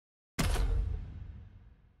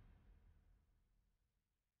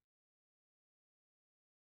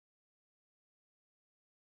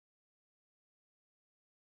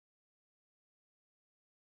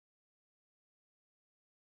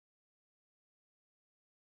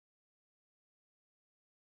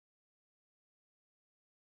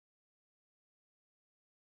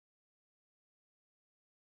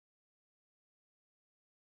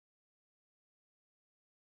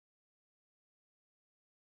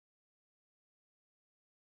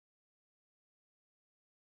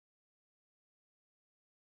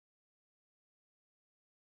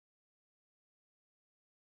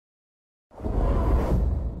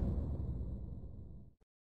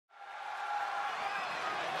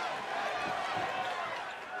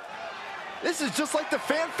This is just like the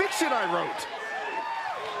fan fiction I wrote.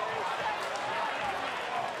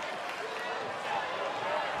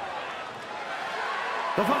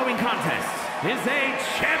 The following contest is a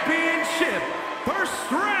championship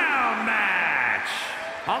first round match.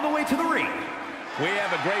 On the way to the ring, we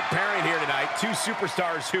have a great pairing here tonight. Two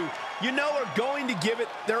superstars who, you know, are going to give it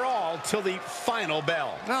their all till the final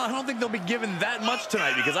bell. No, I don't think they'll be given that much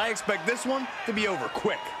tonight because I expect this one to be over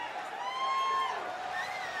quick.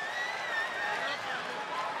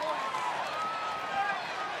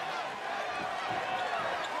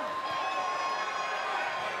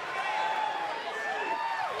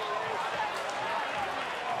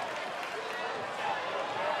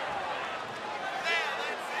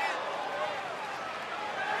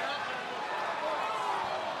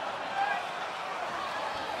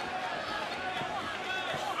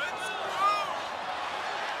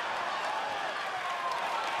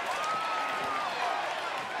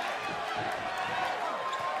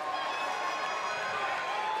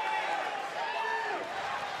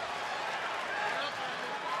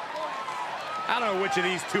 I don't know which of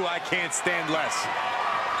these two I can't stand less.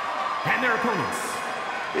 And their opponents.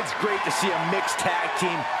 It's great to see a mixed tag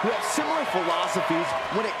team who have similar philosophies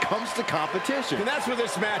when it comes to competition. And that's what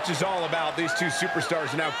this match is all about. These two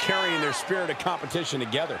superstars are now carrying their spirit of competition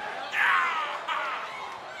together.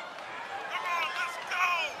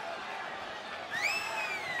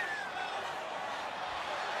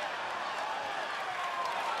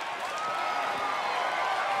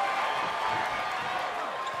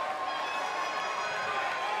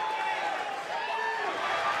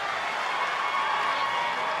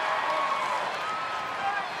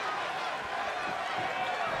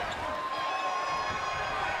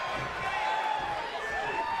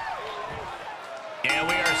 And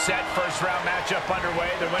we are set. First round matchup underway.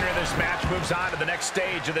 The winner of this match moves on to the next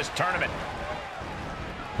stage of this tournament.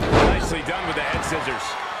 Nicely done with the head scissors.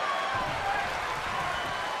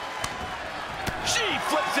 She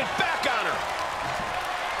flips it back on her.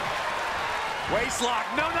 Waist lock.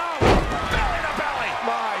 No. Belly to belly.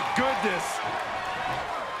 My goodness.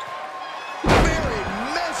 Very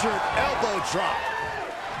measured elbow drop.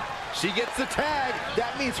 She gets the tag.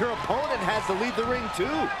 That means her opponent has to leave the ring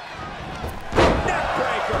too.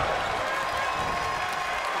 Neckbreaker.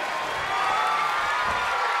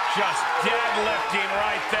 Just deadlifting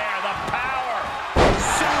right there. The power.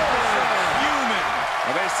 Superhuman.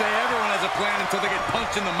 Well, they say everyone has a plan until they get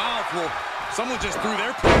punched in the mouth. Well, someone just threw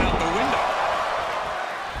their plan out the window.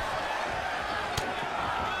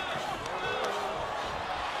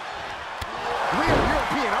 Real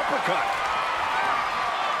European uppercut.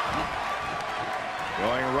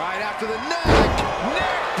 Going right after the neck.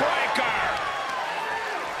 Neckbreaker.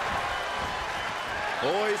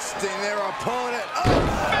 Hoisting their opponent up.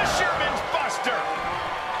 Fisherman's buster.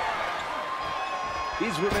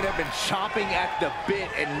 These women have been chomping at the bit,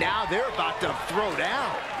 and now they're about to throw down.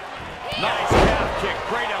 Nice calf kick.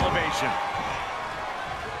 Great elevation.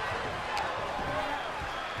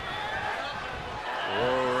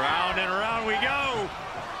 Round and round we go.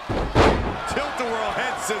 Tilt-a-whirl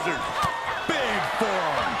head scissors. Big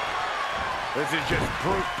forearm. This is just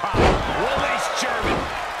brute power. Release German.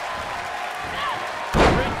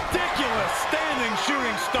 Ridiculous standing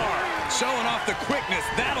shooting star. Showing off the quickness.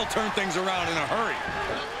 That'll turn things around in a hurry.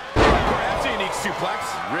 Grabs a unique suplex.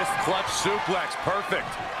 Wrist clutch suplex.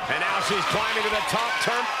 Perfect. And now she's climbing to the top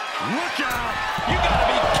turn. Look out. You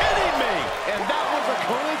gotta be kidding me. And that was a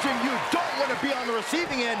collision you don't want to be on the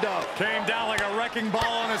receiving end of. Came down like a wrecking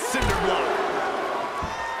ball on a cinder block.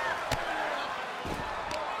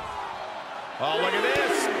 Oh, look at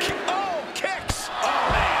this. Oh, kicks. Oh,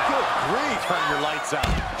 man. Good grief. Turn your lights out.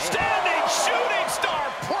 Standing shooting star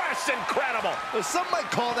press. Incredible. Well, some might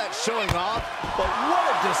call that showing off, but what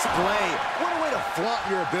a display. What a way to flaunt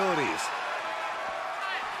your abilities.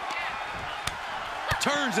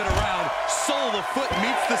 Turns it around. Sole of the foot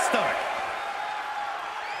meets the stomach.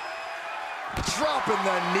 Dropping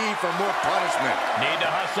the knee for more punishment. Need to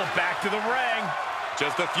hustle back to the ring.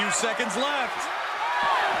 Just a few seconds left.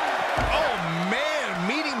 Oh, man,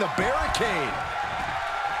 meeting the barricade.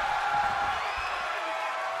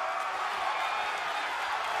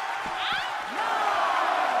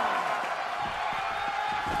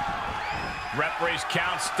 Referee's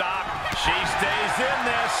count stop. She stays in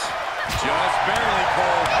this. Just barely,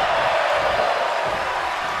 Cole.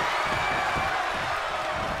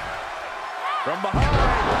 From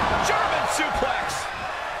behind. German suplex.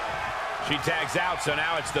 She tags out, so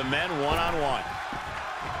now it's the men one-on-one.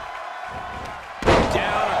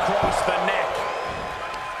 Down across the neck.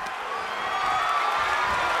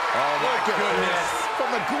 Oh, my goodness.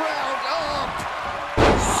 From the ground up.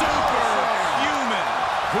 Super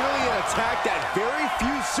that very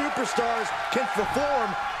few superstars can perform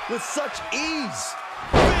with such ease.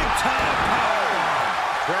 Big time powerbomb.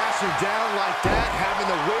 Crashing down like that, having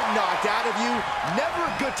the wind knocked out of you, never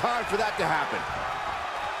a good time for that to happen.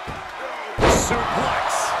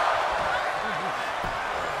 Suplex.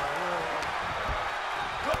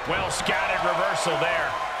 Well scouted reversal there.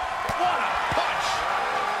 What a punch!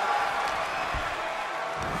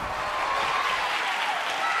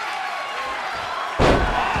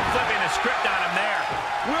 Oh, flipping the script on him there.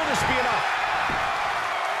 Will this be enough?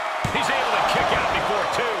 He's able to kick out before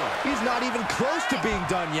two. He's not even close to being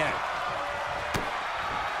done yet.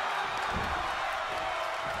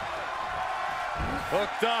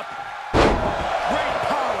 Hooked up. Great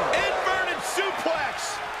power. Inverted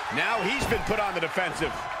suplex. Now he's been put on the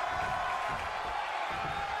defensive.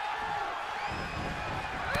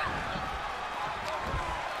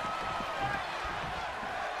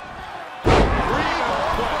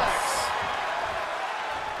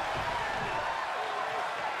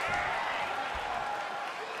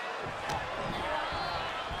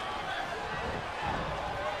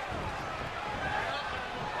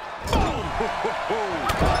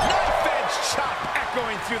 Knife edge chop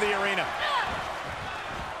echoing through the arena.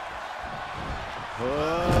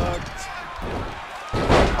 Hooked.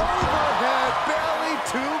 Overhead, belly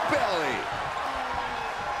to belly.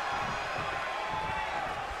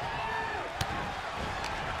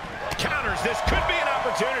 Counters, this could be an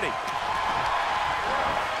opportunity.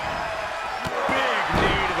 Big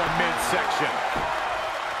knee to the midsection.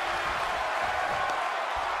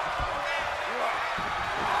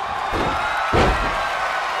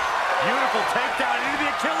 Beautiful takedown into the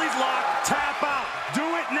Achilles lock. Tap out. Do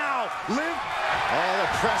it now. Live. All the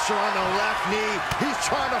pressure on the left knee. He's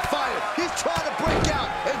trying to fight it. He's trying to break out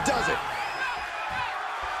and does it.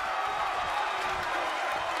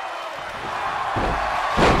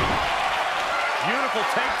 Beautiful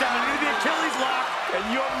takedown into the Achilles lock. Can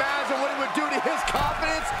you imagine what it would do to his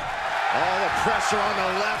confidence? All the pressure on the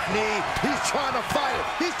left knee. He's trying to fight it.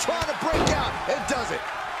 He's trying to break out and does it.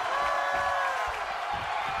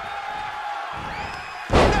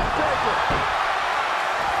 Neckbreaker.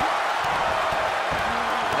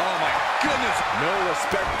 Oh, my goodness. No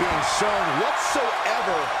respect being shown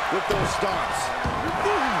whatsoever with those stomps.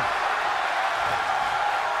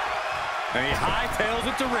 And he hightails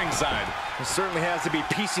it to ringside. He certainly has to be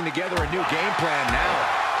piecing together a new game plan now.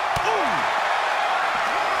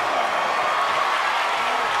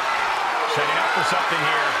 Setting up for something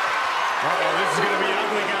here. Uh-oh, this is going to be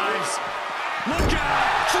ugly, guys. Look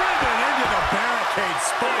out! Driven into the barricade,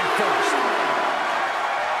 spine first.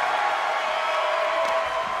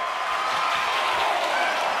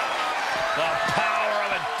 The power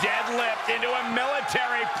of a deadlift into a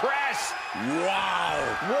military press. Wow.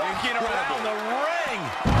 Working around the ring.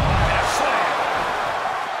 And a slam.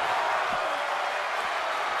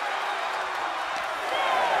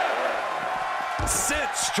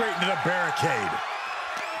 Sent straight into the barricade.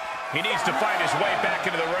 He needs to find his way back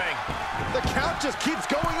into the ring. The count just keeps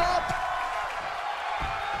going up.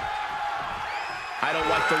 I don't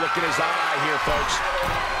like the look in his eye here, folks.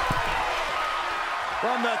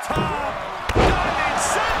 From the top. Diving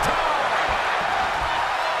senton.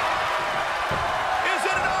 Is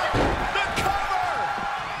it enough? The cover!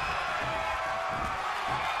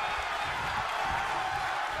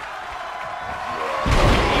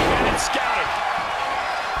 And it's scouted.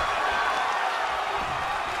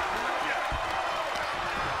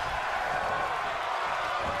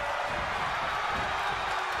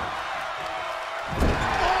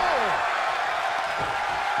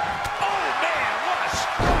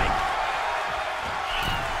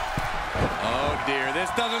 This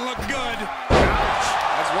doesn't look good. Ouch.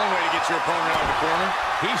 That's one way to get your opponent out of the corner.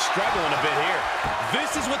 He's struggling a bit here.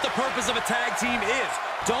 This is what the purpose of a tag team is.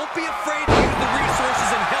 Don't be afraid to use the resources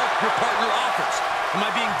and help your partner offers. Am I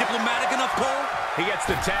being diplomatic enough, Cole? He gets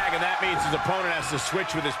the tag, and that means his opponent has to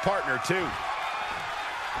switch with his partner, too.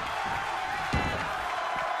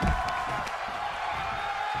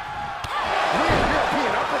 Weird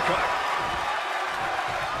European uppercut.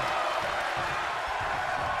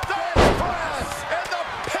 And the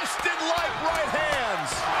piston-like right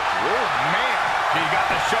hands. Oh, man. He got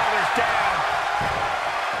the shoulders down.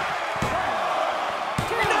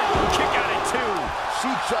 No! Kick out at two.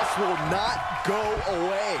 She just will not go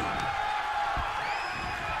away.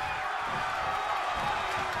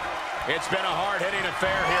 It's been a hard-hitting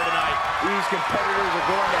affair here tonight. These competitors are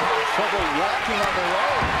going to have trouble walking on their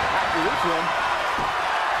own after this one.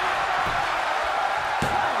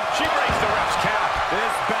 She breaks the ref's count.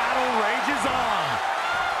 This battle rages on.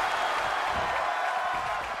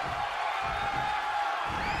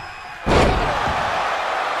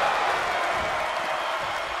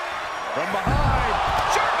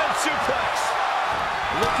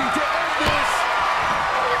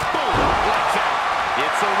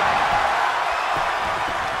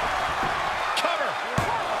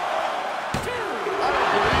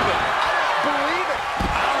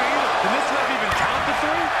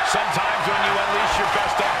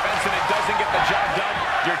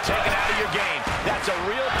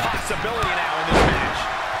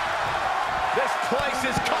 place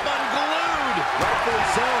has come unglued. Rightfully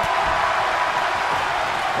so.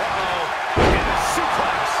 Uh-oh. And a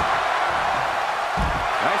suplex.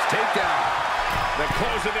 Nice takedown. The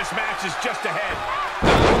close of this match is just ahead.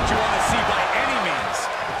 Not what you want to see by any means.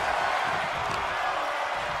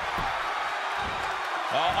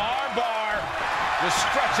 Armbar. Just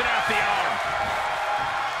stretching out the arm.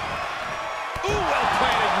 Ooh,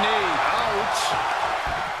 well-planted knee. Ouch.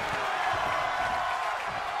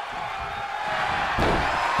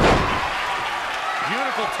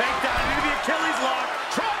 Beautiful takedown into the Achilles lock.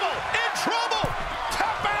 Trouble! In trouble!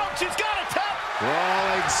 Tap out! She's got a tap!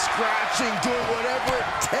 Crawling, scratching, doing whatever it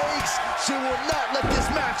takes. She will not let this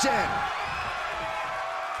match end.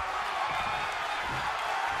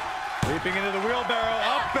 Leaping into the wheelbarrow,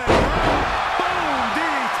 up and around. Boom!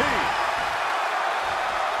 DDT.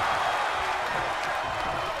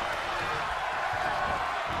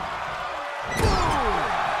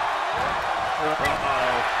 Uh-oh.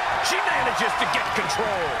 She manages to get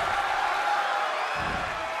control.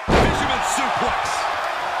 Fisherman suplex.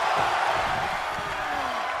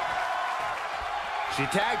 She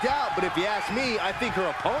tagged out, but if you ask me, I think her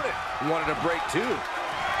opponent wanted a break too.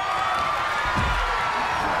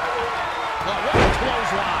 Oh, what a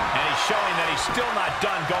clothesline. And he's showing that he's still not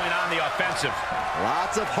done going on the offensive.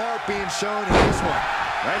 Lots of heart being shown in this one.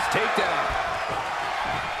 Nice takedown.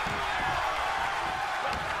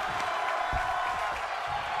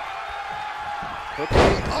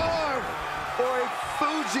 Okay, arm for a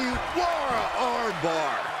Fujiwara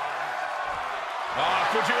armbar. Oh,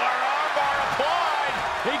 Fujiwara armbar applied.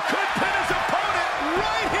 He could pin his opponent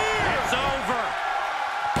right here. It's over.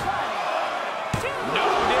 No,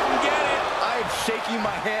 didn't get it. I am shaking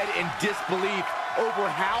my head in disbelief over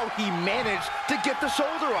how he managed to get the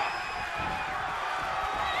shoulder up.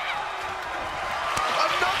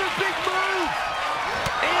 Another big move.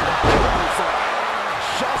 And a clothesline.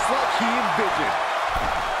 Just like he envisioned.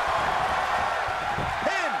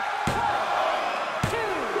 Pin. 2,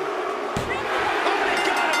 3. Oh, he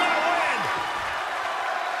got him. What a win.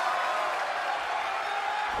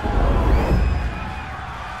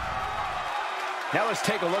 Now let's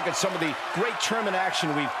take a look at some of the great tournament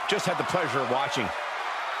action we've just had the pleasure of watching.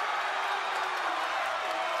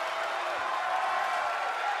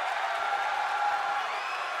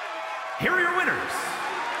 Here are your winners.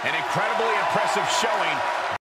 An incredibly impressive showing